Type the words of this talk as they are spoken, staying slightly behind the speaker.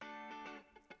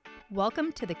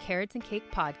Welcome to the Carrots and Cake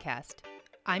podcast.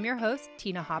 I'm your host,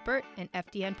 Tina Hoppert, an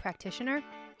FDN practitioner,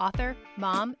 author,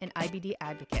 mom, and IBD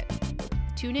advocate.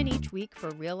 Tune in each week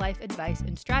for real-life advice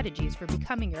and strategies for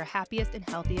becoming your happiest and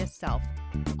healthiest self,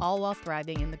 all while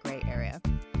thriving in the gray area.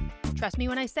 Trust me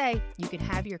when I say you can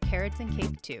have your carrots and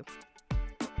cake too.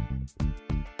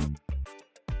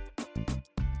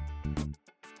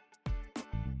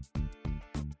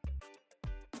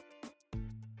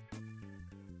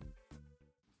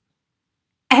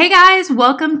 Hey guys,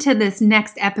 welcome to this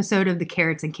next episode of the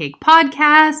Carrots and Cake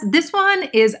podcast. This one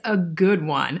is a good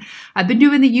one. I've been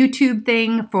doing the YouTube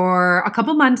thing for a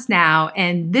couple months now,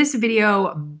 and this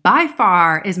video by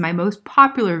far is my most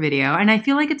popular video. And I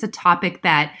feel like it's a topic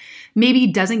that maybe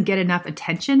doesn't get enough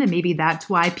attention, and maybe that's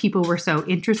why people were so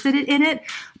interested in it.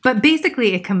 But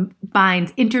basically, it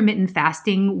combines intermittent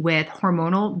fasting with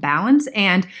hormonal balance.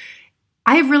 And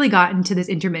I have really gotten to this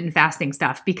intermittent fasting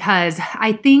stuff because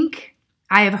I think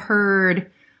I have heard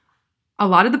a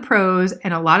lot of the pros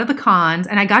and a lot of the cons,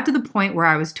 and I got to the point where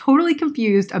I was totally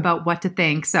confused about what to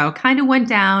think. So kind of went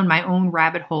down my own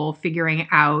rabbit hole figuring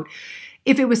out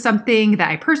if it was something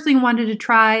that I personally wanted to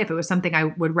try, if it was something I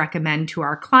would recommend to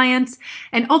our clients.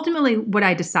 And ultimately what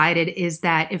I decided is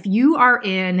that if you are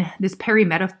in this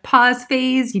perimenopause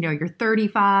phase, you're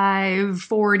 35,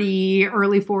 40,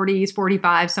 early 40s,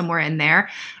 45, somewhere in there,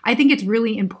 I think it's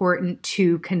really important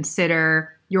to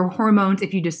consider your hormones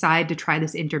if you decide to try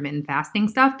this intermittent fasting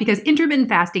stuff, because intermittent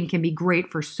fasting can be great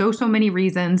for so many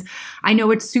reasons. I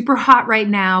know it's super hot right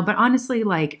now, but honestly,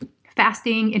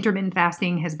 intermittent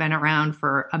fasting has been around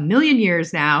for a million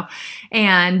years now.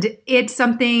 And it's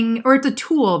it's a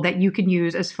tool that you can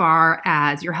use as far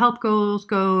as your health goals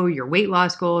go, your weight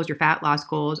loss goals, your fat loss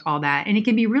goals, all that. And it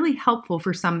can be really helpful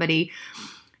for somebody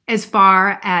as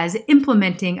far as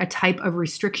implementing a type of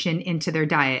restriction into their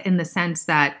diet, in the sense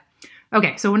that,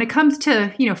 okay, so when it comes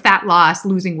to, fat loss,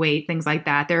 losing weight, things like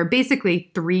that, there are basically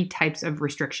three types of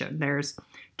restriction. There's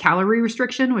calorie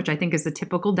restriction, which I think is the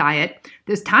typical diet.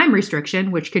 There's time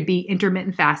restriction, which could be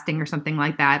intermittent fasting or something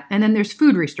like that. And then there's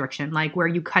food restriction, like where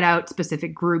you cut out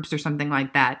specific groups or something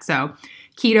like that. So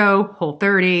keto,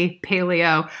 Whole30,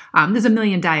 paleo, there's a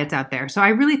million diets out there. So I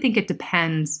really think it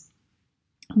depends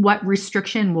what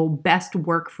restriction will best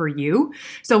work for you.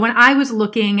 So when I was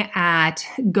looking at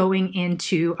going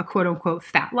into a quote unquote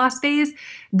fat loss phase,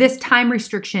 this time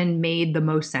restriction made the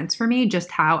most sense for me,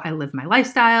 just how I live my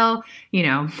lifestyle.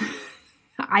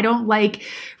 I don't like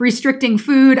restricting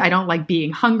food. I don't like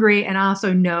being hungry. And I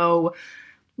also know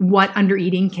what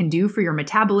undereating can do for your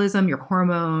metabolism, your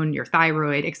hormone, your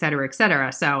thyroid, et cetera, et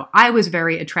cetera. So I was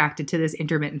very attracted to this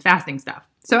intermittent fasting stuff.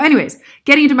 So anyways,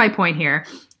 getting to my point here,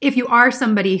 if you are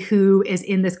somebody who is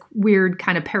in this weird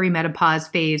kind of perimenopause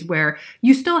phase where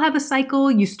you still have a cycle,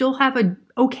 you still have an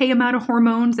okay amount of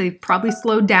hormones, they've probably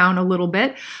slowed down a little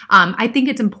bit, I think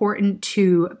it's important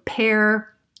to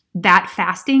pair that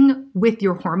fasting with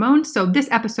your hormones. So this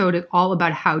episode is all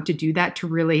about how to do that to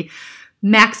really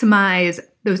maximize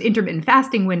those intermittent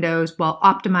fasting windows while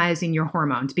optimizing your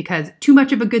hormones, because too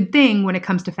much of a good thing when it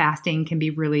comes to fasting can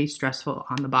be really stressful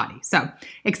on the body. So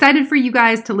excited for you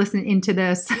guys to listen into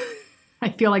this. I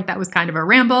feel like that was kind of a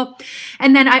ramble.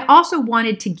 And then I also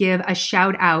wanted to give a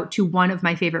shout out to one of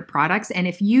my favorite products. And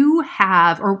if you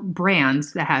have, or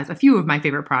brands that has a few of my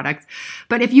favorite products,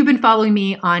 but if you've been following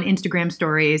me on Instagram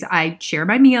stories, I share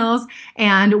my meals.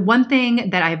 And one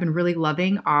thing that I've been really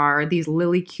loving are these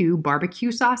Lily Q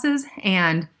barbecue sauces.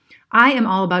 And I am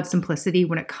all about simplicity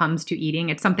when it comes to eating.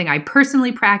 It's something I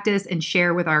personally practice and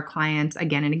share with our clients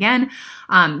again and again.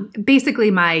 Basically,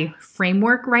 my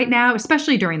framework right now,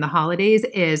 especially during the holidays,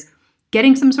 is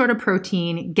getting some sort of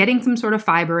protein, getting some sort of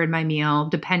fiber in my meal,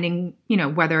 depending,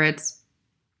 whether it's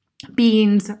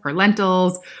beans or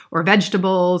lentils or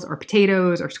vegetables or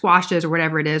potatoes or squashes or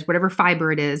whatever it is, whatever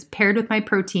fiber it is, paired with my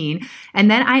protein.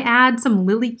 And then I add some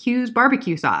Lily Q's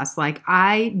barbecue sauce.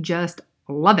 I just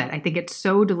love it. I think it's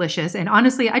so delicious. And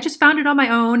honestly, I just found it on my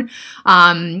own.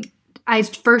 I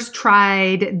first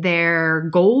tried their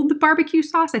gold barbecue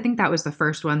sauce. I think that was the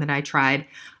first one that I tried.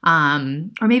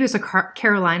 Or maybe it's a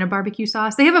Carolina barbecue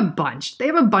sauce. They have a bunch. They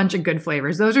have a bunch of good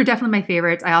flavors. Those are definitely my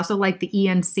favorites. I also like the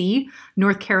ENC,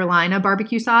 North Carolina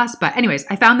barbecue sauce. But anyways,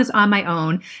 I found this on my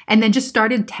own and then just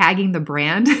started tagging the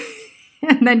brand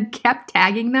and then kept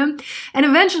tagging them. And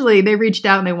eventually they reached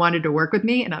out and they wanted to work with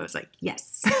me. And I was like,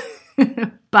 yes.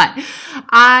 But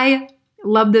I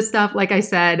Love this stuff. Like I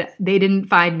said, they didn't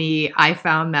find me. I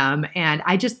found them. And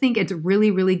I just think it's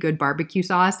really, really good barbecue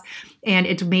sauce. And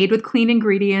it's made with clean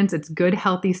ingredients. It's good,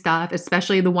 healthy stuff,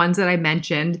 especially the ones that I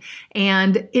mentioned.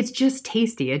 And it's just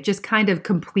tasty. It just kind of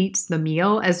completes the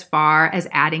meal as far as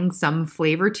adding some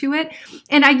flavor to it.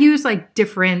 And I use like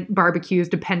different barbecues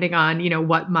depending on,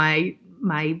 what my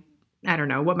I don't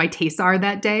know what my tastes are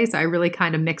that day. So I really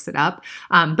kind of mix it up.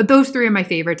 But those three are my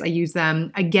favorites. I use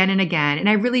them again and again. And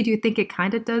I really do think it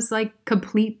kind of does like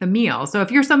complete the meal. So if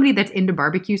you're somebody that's into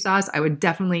barbecue sauce, I would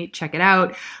definitely check it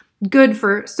out. Good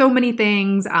for so many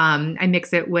things. I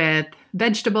mix it with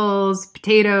vegetables,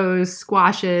 potatoes,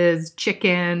 squashes,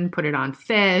 chicken, put it on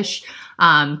fish,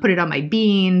 put it on my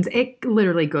beans. It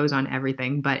literally goes on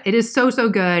everything, but it is so, so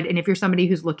good. And if you're somebody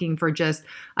who's looking for just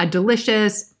a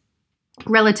delicious,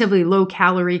 relatively low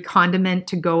calorie condiment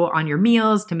to go on your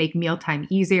meals to make mealtime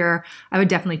easier, I would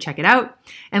definitely check it out.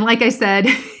 And like I said,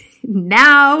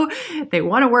 now they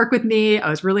want to work with me. I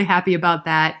was really happy about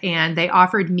that. And they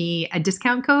offered me a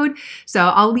discount code. So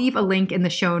I'll leave a link in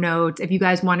the show notes. If you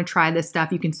guys want to try this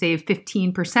stuff, you can save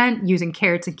 15% using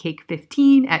Carrots and Cake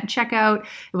 15 at checkout.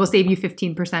 It will save you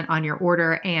 15% on your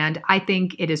order. And I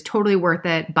think it is totally worth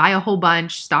it. Buy a whole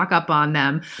bunch, stock up on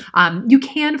them. You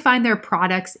can find their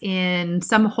products in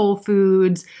some Whole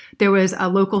Foods. There was a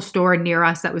local store near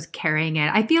us that was carrying it.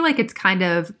 I feel like it's kind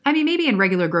of, maybe in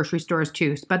regular grocery stores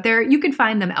too, but you can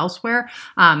find them elsewhere.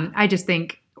 I just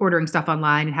think ordering stuff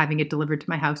online and having it delivered to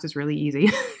my house is really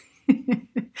easy.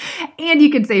 And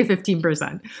you can save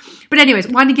 15%. But anyways,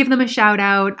 wanted to give them a shout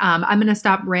out. I'm going to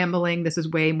stop rambling. This is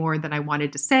way more than I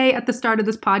wanted to say at the start of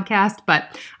this podcast,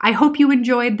 but I hope you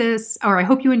enjoyed this, or I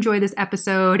hope you enjoy this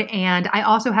episode. And I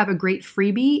also have a great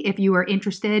freebie if you are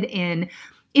interested in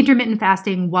intermittent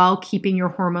fasting while keeping your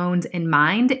hormones in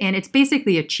mind. And it's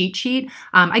basically a cheat sheet.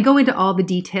 I go into all the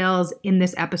details in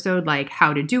this episode, like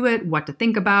how to do it, what to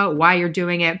think about, why you're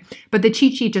doing it. But the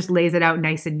cheat sheet just lays it out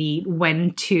nice and neat,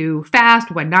 when to fast,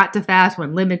 when not to fast,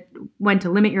 when to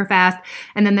limit your fast.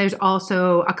 And then there's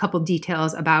also a couple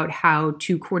details about how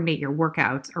to coordinate your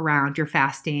workouts around your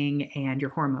fasting and your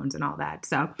hormones and all that.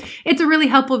 So it's a really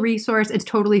helpful resource. It's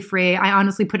totally free. I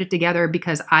honestly put it together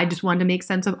because I just wanted to make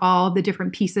sense of all the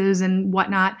different pieces and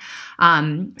whatnot.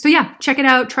 So yeah, check it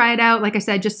out, try it out. Like I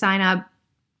said, just sign up.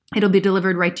 It'll be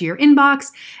delivered right to your inbox.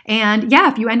 And yeah,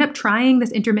 if you end up trying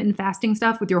this intermittent fasting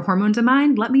stuff with your hormones in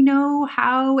mind, let me know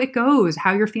how it goes,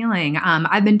 how you're feeling.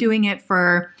 I've been doing it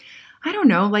for, I don't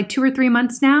know, like 2 or 3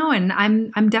 months now, and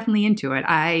I'm definitely into it.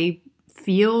 I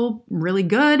feel really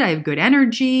good. I have good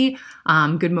energy,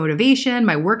 good motivation.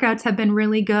 My workouts have been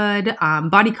really good.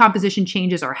 Body composition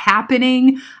changes are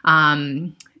happening.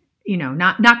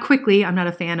 Not quickly. I'm not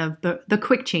a fan of the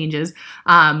quick changes,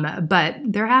 but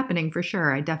they're happening for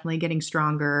sure. I'm definitely getting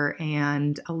stronger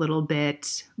and a little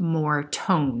bit more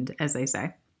toned, as they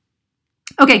say.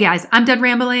 Okay, guys, I'm done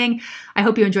rambling. I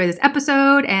hope you enjoy this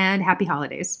episode and happy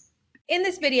holidays. In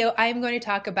this video, I'm going to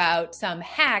talk about some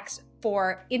hacks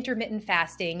for intermittent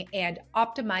fasting and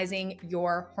optimizing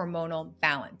your hormonal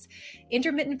balance.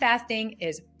 Intermittent fasting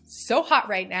is so hot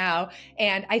right now,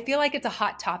 and I feel like it's a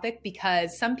hot topic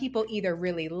because some people either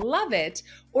really love it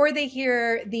or they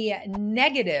hear the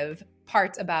negative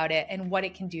parts about it and what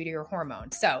it can do to your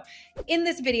hormones. So in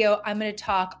this video, I'm going to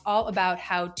talk all about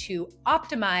how to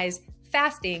optimize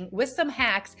fasting with some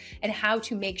hacks and how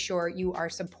to make sure you are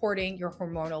supporting your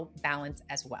hormonal balance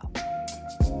as well.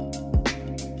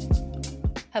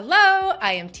 Hello,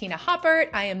 I am Tina Hoppert.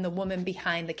 I am the woman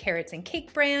behind the Carrots and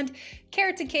Cake brand.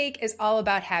 Carrots and Cake is all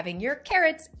about having your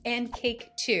carrots and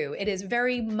cake too. It is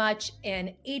very much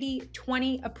an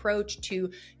 80-20 approach to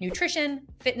nutrition,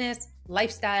 fitness,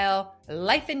 lifestyle,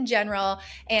 life in general.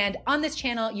 And on this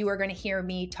channel, you are going to hear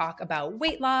me talk about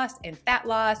weight loss and fat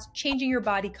loss, changing your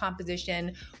body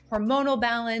composition, hormonal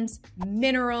balance,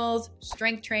 minerals,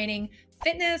 strength training,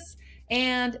 fitness,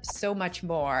 and so much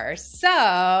more.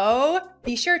 So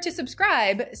be sure to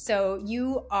subscribe so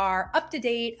you are up to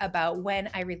date about when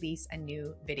I release a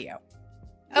new video.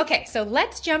 Okay, so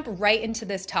let's jump right into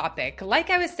this topic. Like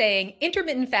I was saying,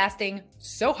 intermittent fasting,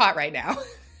 so hot right now.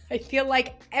 I feel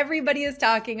like everybody is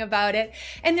talking about it,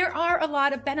 and there are a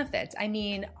lot of benefits. I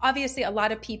mean, obviously, a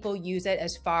lot of people use it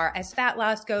as far as fat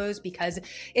loss goes because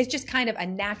it's just kind of a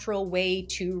natural way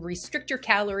to restrict your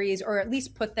calories or at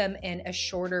least put them in a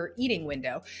shorter eating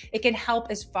window. It can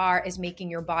help as far as making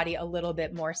your body a little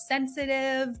bit more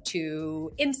sensitive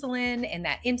to insulin and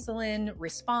that insulin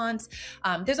response.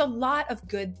 There's a lot of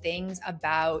good things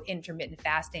about intermittent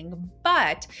fasting,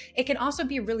 but it can also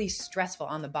be really stressful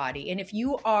on the body. And if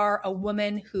you are a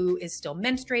woman who is still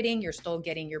menstruating, you're still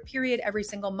getting your period every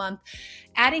single month,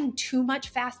 adding too much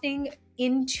fasting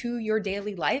into your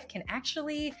daily life can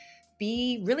actually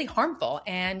be really harmful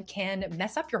and can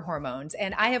mess up your hormones.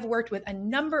 And I have worked with a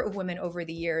number of women over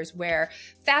the years where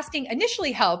fasting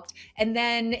initially helped, and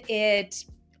then it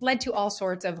led to all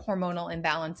sorts of hormonal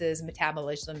imbalances,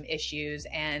 metabolism issues,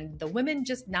 and the women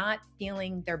just not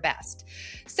feeling their best.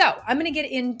 So I'm going to get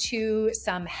into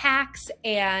some hacks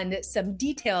and some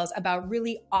details about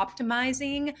really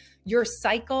optimizing your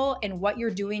cycle and what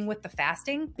you're doing with the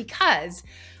fasting, because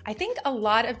I think a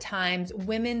lot of times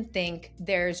women think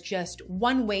there's just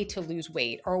one way to lose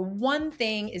weight, or one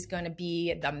thing is going to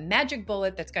be the magic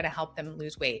bullet that's going to help them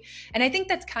lose weight. And I think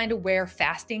that's kind of where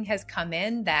fasting has come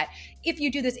in, that if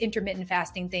you do this intermittent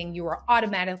fasting thing, you are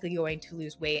automatically going to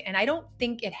lose weight. And I don't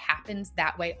think it happens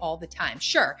that way all the time.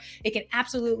 Sure, it can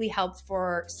absolutely help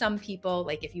for some people,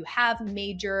 like if you have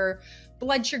major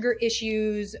blood sugar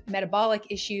issues, metabolic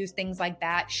issues, things like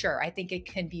that. Sure, I think it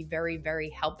can be very,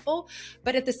 very helpful.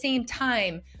 But at the same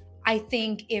time, I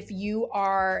think if you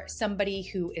are somebody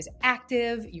who is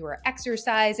active, you are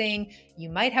exercising, you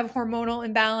might have hormonal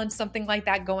imbalance, something like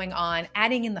that going on,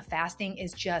 adding in the fasting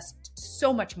is just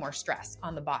so much more stress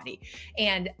on the body.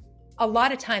 And a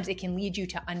lot of times it can lead you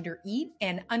to undereat,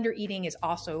 and undereating is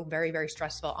also very, very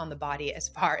stressful on the body as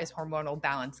far as hormonal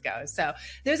balance goes. So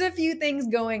there's a few things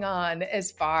going on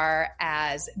as far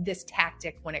as this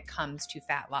tactic when it comes to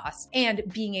fat loss and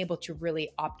being able to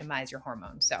really optimize your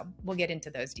hormones. So we'll get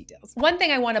into those details. One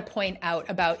thing I want to point out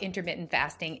about intermittent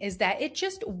fasting is that it's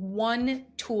just one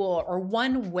tool or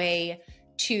one way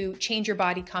to change your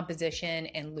body composition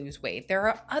and lose weight. There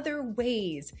are other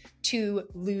ways to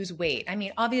lose weight. I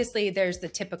mean, obviously there's the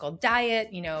typical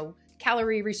diet,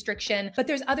 calorie restriction, but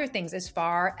there's other things as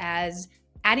far as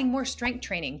adding more strength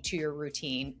training to your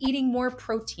routine, eating more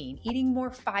protein, eating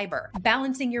more fiber,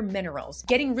 balancing your minerals,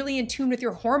 getting really in tune with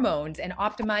your hormones and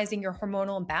optimizing your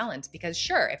hormonal imbalance. Because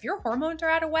sure, if your hormones are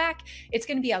out of whack, it's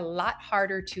going to be a lot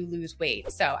harder to lose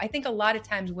weight. So I think a lot of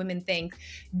times women think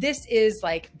this is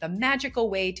like the magical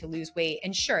way to lose weight.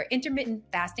 And sure, intermittent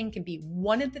fasting can be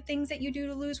one of the things that you do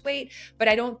to lose weight, but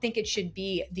I don't think it should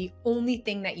be the only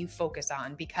thing that you focus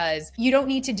on, because you don't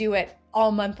need to do it all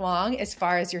month long as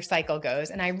far as your cycle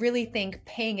goes. And I really think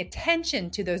paying attention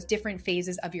to those different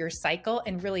phases of your cycle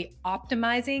and really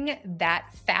optimizing that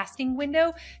fasting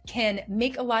window can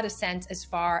make a lot of sense as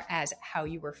far as how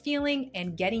you were feeling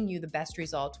and getting you the best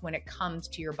results when it comes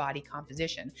to your body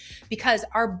composition. Because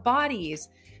our bodies,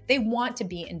 they want to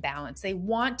be in balance. They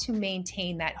want to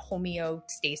maintain that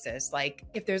homeostasis. Like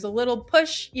if there's a little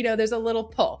push, there's a little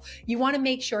pull. You want to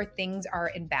make sure things are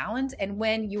in balance. And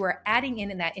when you are adding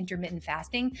in that intermittent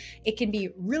fasting, it can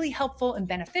be really helpful and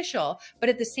beneficial. But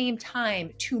at the same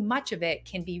time, too much of it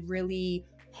can be really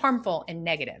harmful and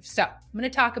negative. So I'm going to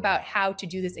talk about how to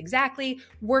do this exactly,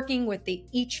 working with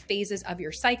each phases of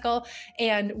your cycle.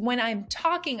 And when I'm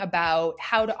talking about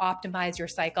how to optimize your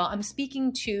cycle, I'm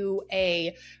speaking to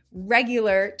a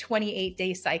regular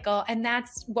 28-day cycle, and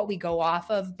that's what we go off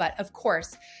of. But of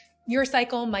course, your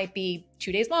cycle might be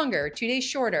 2 days longer, 2 days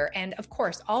shorter. And of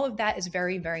course, all of that is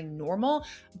very, very normal.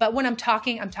 But when I'm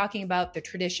talking about the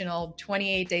traditional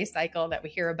 28-day cycle that we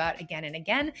hear about again and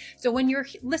again. So when you're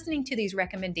listening to these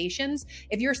recommendations,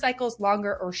 if your cycle is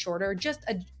longer or shorter, just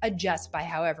adjust by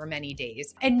however many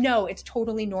days. And no, it's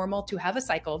totally normal to have a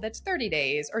cycle that's 30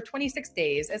 days or 26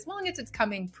 days, as long as it's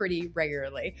coming pretty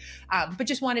regularly. But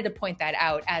just wanted to point that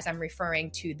out as I'm referring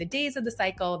to the days of the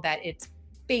cycle, that it's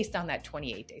based on that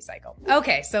 28-day cycle.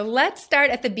 Okay, so let's start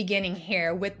at the beginning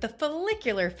here with the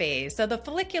follicular phase. So the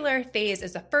follicular phase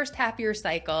is the first half of your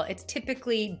cycle. It's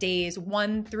typically days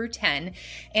 1 through 10,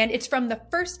 and it's from the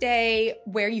first day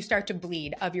where you start to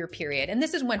bleed of your period. And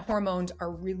this is when hormones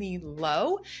are really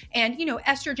low, and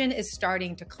estrogen is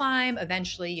starting to climb.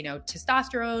 Eventually,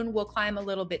 testosterone will climb a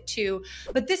little bit too,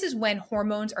 but this is when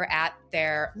hormones are at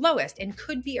their lowest and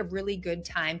could be a really good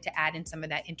time to add in some of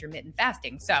that intermittent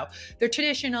fasting. So the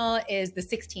traditional is the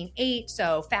 16-8,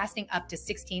 so fasting up to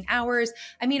 16 hours.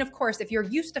 I mean, of course, if you're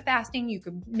used to fasting, you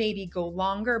could maybe go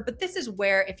longer, but this is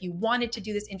where if you wanted to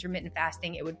do this intermittent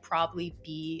fasting, it would probably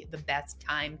be the best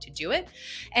time to do it.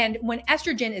 And when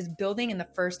estrogen is building in the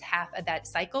first half of that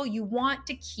cycle, you want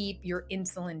to keep your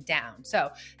insulin down. So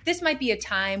this might be a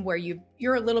time where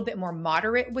you're a little bit more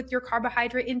moderate with your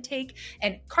carbohydrate intake,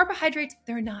 and carbohydrates,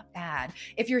 they're not bad.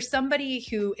 If you're somebody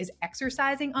who is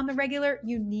exercising on the regular,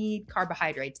 you need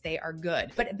carbohydrates. They are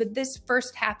good. But this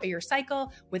first half of your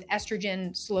cycle with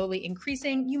estrogen slowly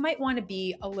increasing, you might want to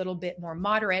be a little bit more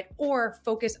moderate or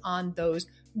focus on those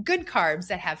good carbs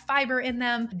that have fiber in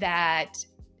them, that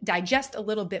digest a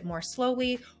little bit more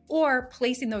slowly, or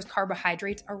placing those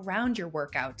carbohydrates around your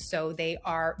workout so they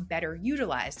are better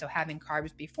utilized. So having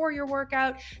carbs before your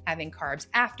workout, having carbs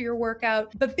after your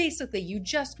workout. But basically, you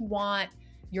just want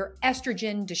your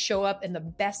estrogen to show up in the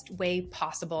best way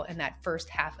possible in that first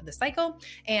half of the cycle.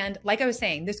 And like I was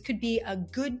saying, this could be a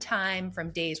good time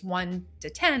from days 1 to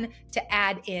 10 to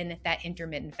add in that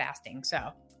intermittent fasting.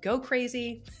 So go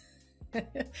crazy.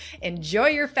 Enjoy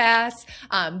your fast.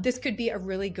 This could be a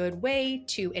really good way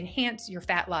to enhance your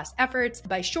fat loss efforts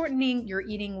by shortening your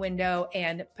eating window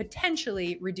and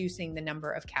potentially reducing the number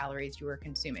of calories you are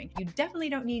consuming. You definitely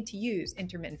don't need to use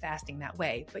intermittent fasting that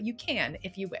way, but you can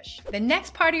if you wish. The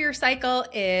next part of your cycle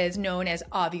is known as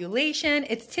ovulation.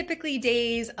 It's typically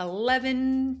days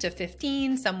 11 to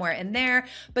 15, somewhere in there,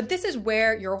 but this is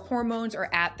where your hormones are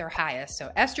at their highest.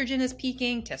 So estrogen is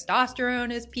peaking, testosterone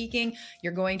is peaking.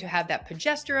 You're going to have that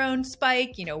progesterone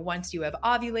spike, once you have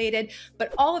ovulated,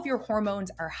 but all of your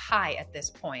hormones are high at this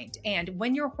point. And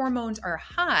when your hormones are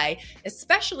high,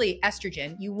 especially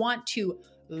estrogen, you want to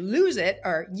lose it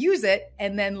or use it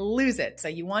and then lose it. So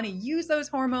you want to use those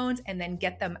hormones and then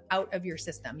get them out of your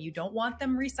system. You don't want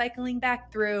them recycling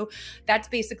back through. That's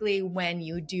basically when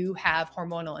you do have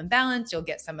hormonal imbalance. You'll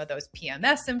get some of those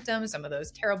PMS symptoms, some of those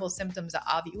terrible symptoms of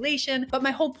ovulation. But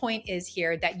my whole point is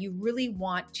here that you really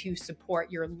want to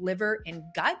support your liver and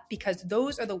gut, because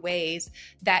those are the ways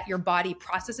that your body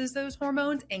processes those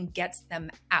hormones and gets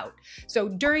them out. So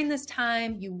during this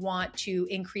time, you want to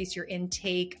increase your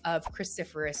intake of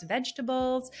cruciferous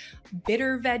vegetables,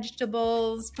 bitter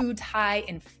vegetables, foods high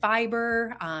in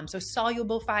fiber, so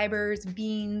soluble fibers,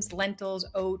 beans, lentils,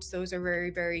 oats, those are very,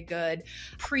 very good.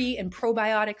 Pre and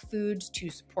probiotic foods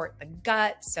to support the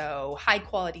gut, so high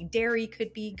quality dairy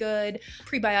could be good.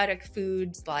 Prebiotic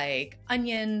foods like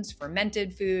onions,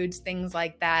 fermented foods, things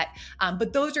like that.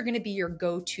 But those are going to be your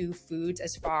go-to foods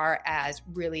as far as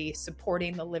really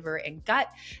supporting the liver and gut.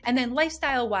 And then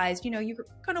lifestyle-wise, you're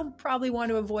going to probably want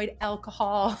to avoid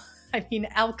alcohol.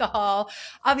 Alcohol,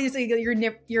 obviously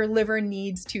your liver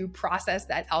needs to process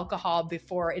that alcohol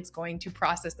before it's going to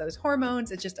process those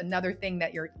hormones. It's just another thing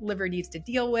that your liver needs to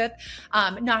deal with.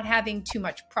 Not having too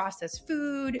much processed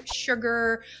food,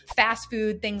 sugar, fast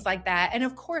food, things like that. And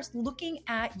of course, looking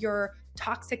at your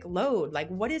toxic load. Like,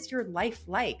 what is your life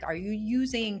like? Are you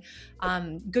using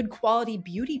good quality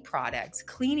beauty products,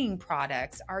 cleaning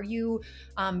products? Are you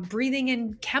breathing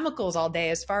in chemicals all day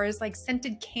as far as like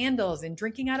scented candles and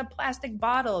drinking out of plastic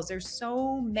bottles? There's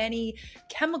so many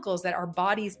chemicals that our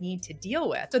bodies need to deal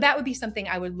with. So that would be something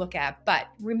I would look at. But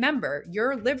remember,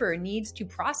 your liver needs to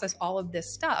process all of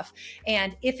this stuff.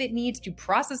 And if it needs to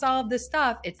process all of this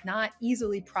stuff, it's not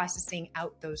easily processing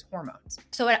out those hormones.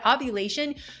 So at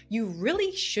ovulation, you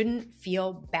really shouldn't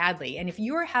feel badly. And if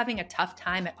you are having a tough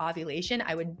time at ovulation,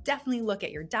 I would definitely look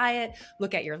at your diet,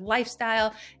 look at your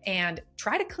lifestyle, and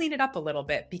try to clean it up a little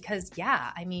bit because,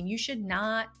 you should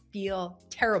not feel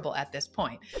terrible at this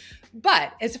point.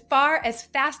 But as far as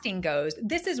fasting goes,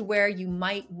 this is where you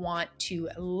might want to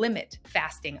limit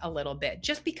fasting a little bit,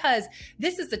 just because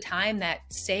this is the time that,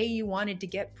 say you wanted to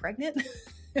get pregnant,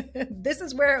 this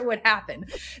is where it would happen.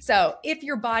 So if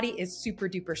your body is super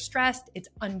duper stressed, it's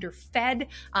underfed,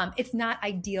 it's not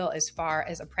ideal as far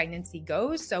as a pregnancy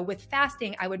goes. So with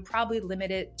fasting, I would probably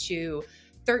limit it to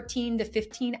 13 to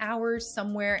 15 hours,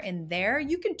 somewhere in there.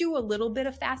 You could do a little bit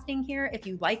of fasting here if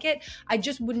you like it. I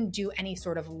just wouldn't do any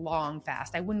sort of long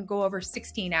fast. I wouldn't go over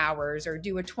 16 hours or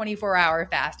do a 24-hour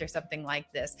fast or something like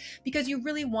this, because you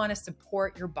really want to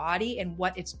support your body and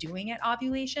what it's doing at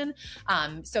ovulation.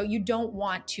 So you don't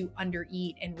want to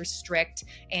undereat and restrict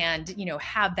and,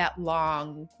 have that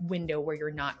long window where you're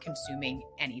not consuming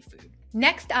any food.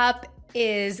 Next up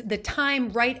is the time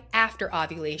right after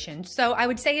ovulation. So I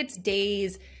would say it's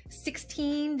days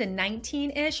 16 to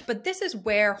 19-ish, but this is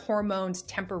where hormones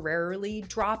temporarily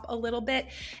drop a little bit.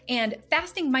 And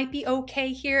fasting might be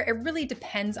okay here. It really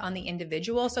depends on the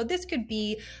individual. So this could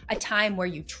be a time where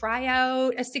you try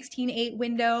out a 16-8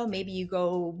 window. Maybe you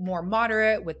go more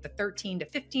moderate with the 13 to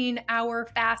 15 hour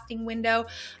fasting window.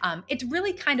 It's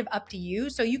really kind of up to you.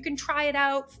 So you can try it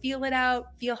out, feel how,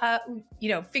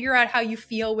 figure out how you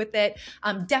feel with it.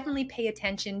 Definitely pay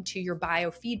attention to your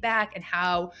biofeedback and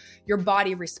how your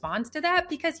body responds to that,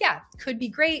 because it could be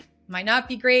great, might not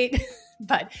be great.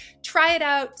 but try it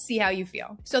out, see how you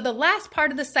feel. So the last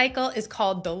part of the cycle is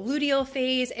called the luteal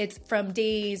phase. It's from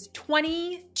days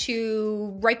 20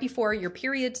 to right before your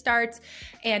period starts.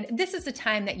 And this is the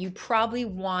time that you probably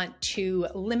want to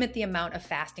limit the amount of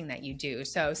fasting that you do.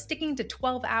 So sticking to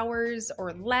 12 hours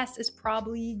or less is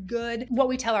probably good. What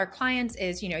we tell our clients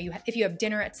is, if you have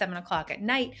dinner at 7 o'clock at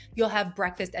night, you'll have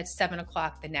breakfast at 7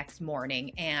 o'clock the next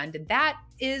morning. And that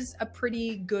is a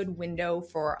pretty good window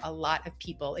for a lot of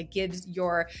people. It gives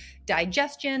your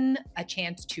digestion a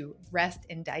chance to rest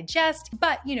and digest,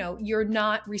 but you're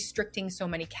not restricting so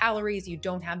many calories. You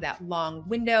don't have that long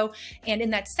window. And in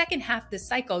that second half of the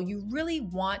cycle, you really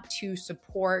want to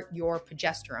support your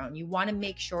progesterone. You want to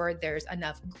make sure there's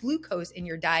enough glucose in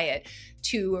your diet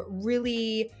to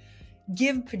really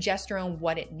give progesterone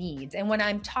what it needs. And when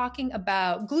I'm talking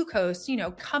about glucose,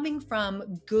 coming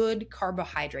from good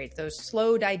carbohydrates, those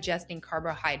slow digesting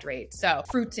carbohydrates. So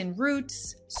fruits and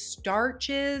roots,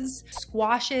 starches,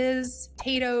 squashes,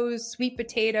 potatoes, sweet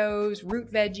potatoes,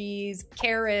 root veggies,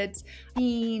 carrots,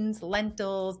 beans,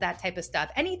 lentils, that type of stuff.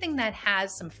 Anything that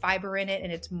has some fiber in it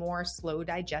and it's more slow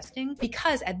digesting.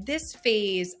 Because at this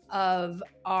phase of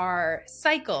our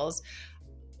cycles,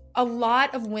 a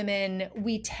lot of women,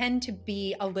 we tend to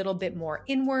be a little bit more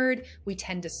inward. We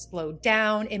tend to slow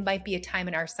down. It might be a time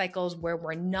in our cycles where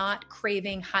we're not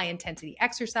craving high intensity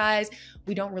exercise.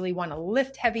 We don't really want to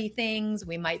lift heavy things.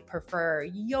 We might prefer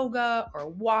yoga or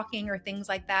walking or things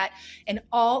like that. And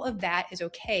all of that is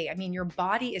okay. I mean, your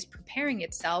body is preparing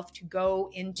itself to go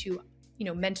into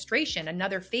menstruation,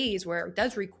 another phase where it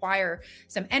does require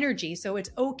some energy. So it's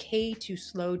okay to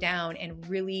slow down and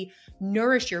really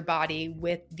nourish your body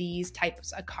with these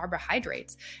types of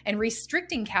carbohydrates. And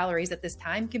restricting calories at this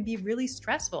time can be really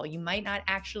stressful. You might not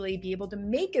actually be able to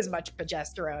make as much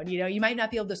progesterone. You might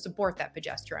not be able to support that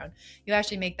progesterone. You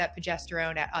actually make that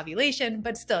progesterone at ovulation,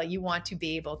 but still you want to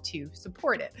be able to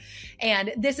support it.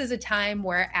 And this is a time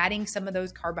where adding some of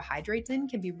those carbohydrates in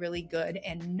can be really good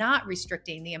and not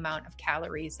restricting the amount of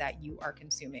calories that you are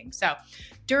consuming. So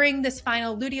during this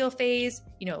final luteal phase,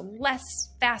 less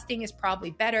fasting is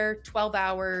probably better, 12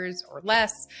 hours or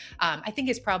less. I think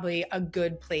it's probably a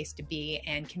good place to be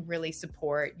and can really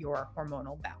support your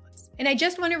hormonal balance. And I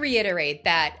just want to reiterate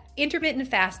that intermittent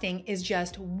fasting is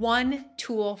just one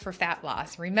tool for fat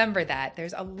loss. Remember that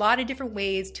there's a lot of different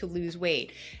ways to lose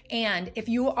weight. And if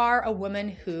you are a woman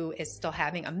who is still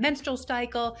having a menstrual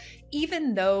cycle,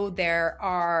 even though there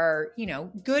are,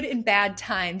 good and bad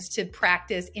times to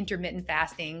practice intermittent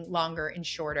fasting, longer and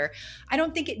shorter, I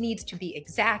don't think it needs to be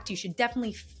exact. You should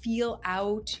definitely feel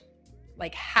out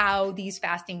like how these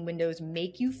fasting windows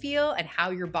make you feel and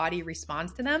how your body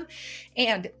responds to them.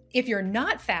 And if you're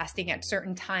not fasting at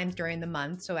certain times during the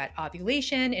month, so at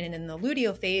ovulation and in the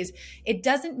luteal phase, it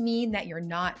doesn't mean that you're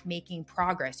not making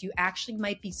progress. You actually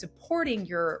might be supporting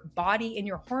your body and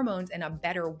your hormones in a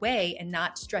better way and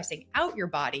not stressing out your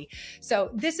body. So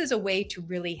this is a way to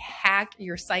really hack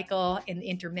your cycle in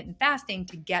intermittent fasting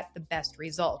to get the best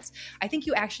results. I think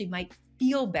you actually might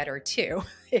feel better too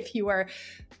if you are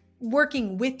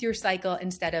working with your cycle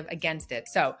instead of against it.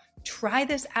 So try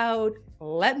this out.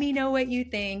 Let me know what you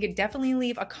think. Definitely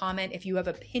leave a comment if you have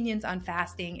opinions on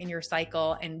fasting in your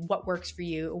cycle and what works for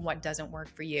you and what doesn't work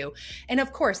for you. And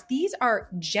of course, these are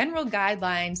general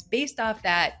guidelines based off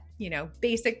that,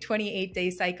 basic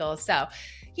 28-day cycle. So,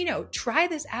 try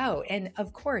this out. And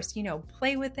of course,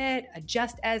 play with it,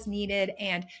 adjust as needed.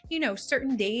 And,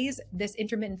 certain days, this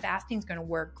intermittent fasting is going to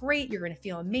work great. You're going to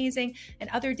feel amazing. And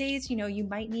other days, you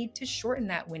might need to shorten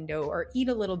that window or eat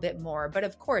a little bit more. But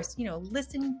of course,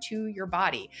 listen to your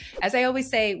body. As I always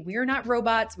say, we are not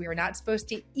robots. We are not supposed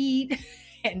to eat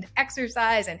and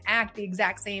exercise and act the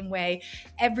exact same way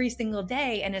every single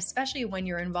day. And especially when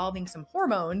you're involving some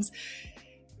hormones,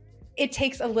 it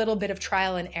takes a little bit of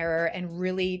trial and error and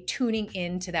really tuning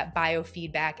into that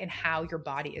biofeedback and how your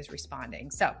body is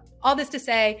responding. So all this to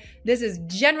say, this is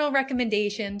general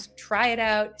recommendations. Try it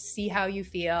out, see how you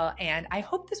feel, and I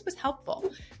hope this was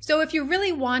helpful. So if you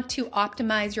really want to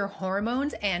optimize your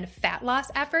hormones and fat loss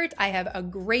efforts, I have a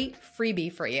great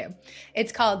freebie for you.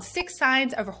 It's called 6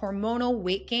 Signs of Hormonal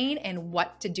Weight Gain and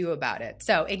What to Do About It.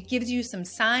 So it gives you some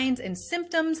signs and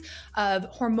symptoms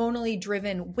of hormonally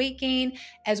driven weight gain,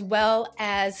 as well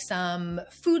as some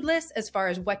food lists as far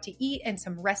as what to eat and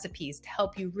some recipes to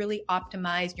help you really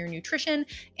optimize your nutrition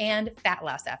and fat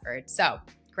loss efforts. So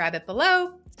grab it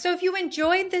below. So if you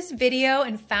enjoyed this video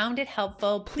and found it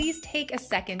helpful, please take a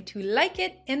second to like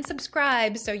it and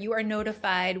subscribe so you are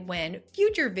notified when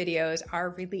future videos are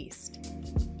released.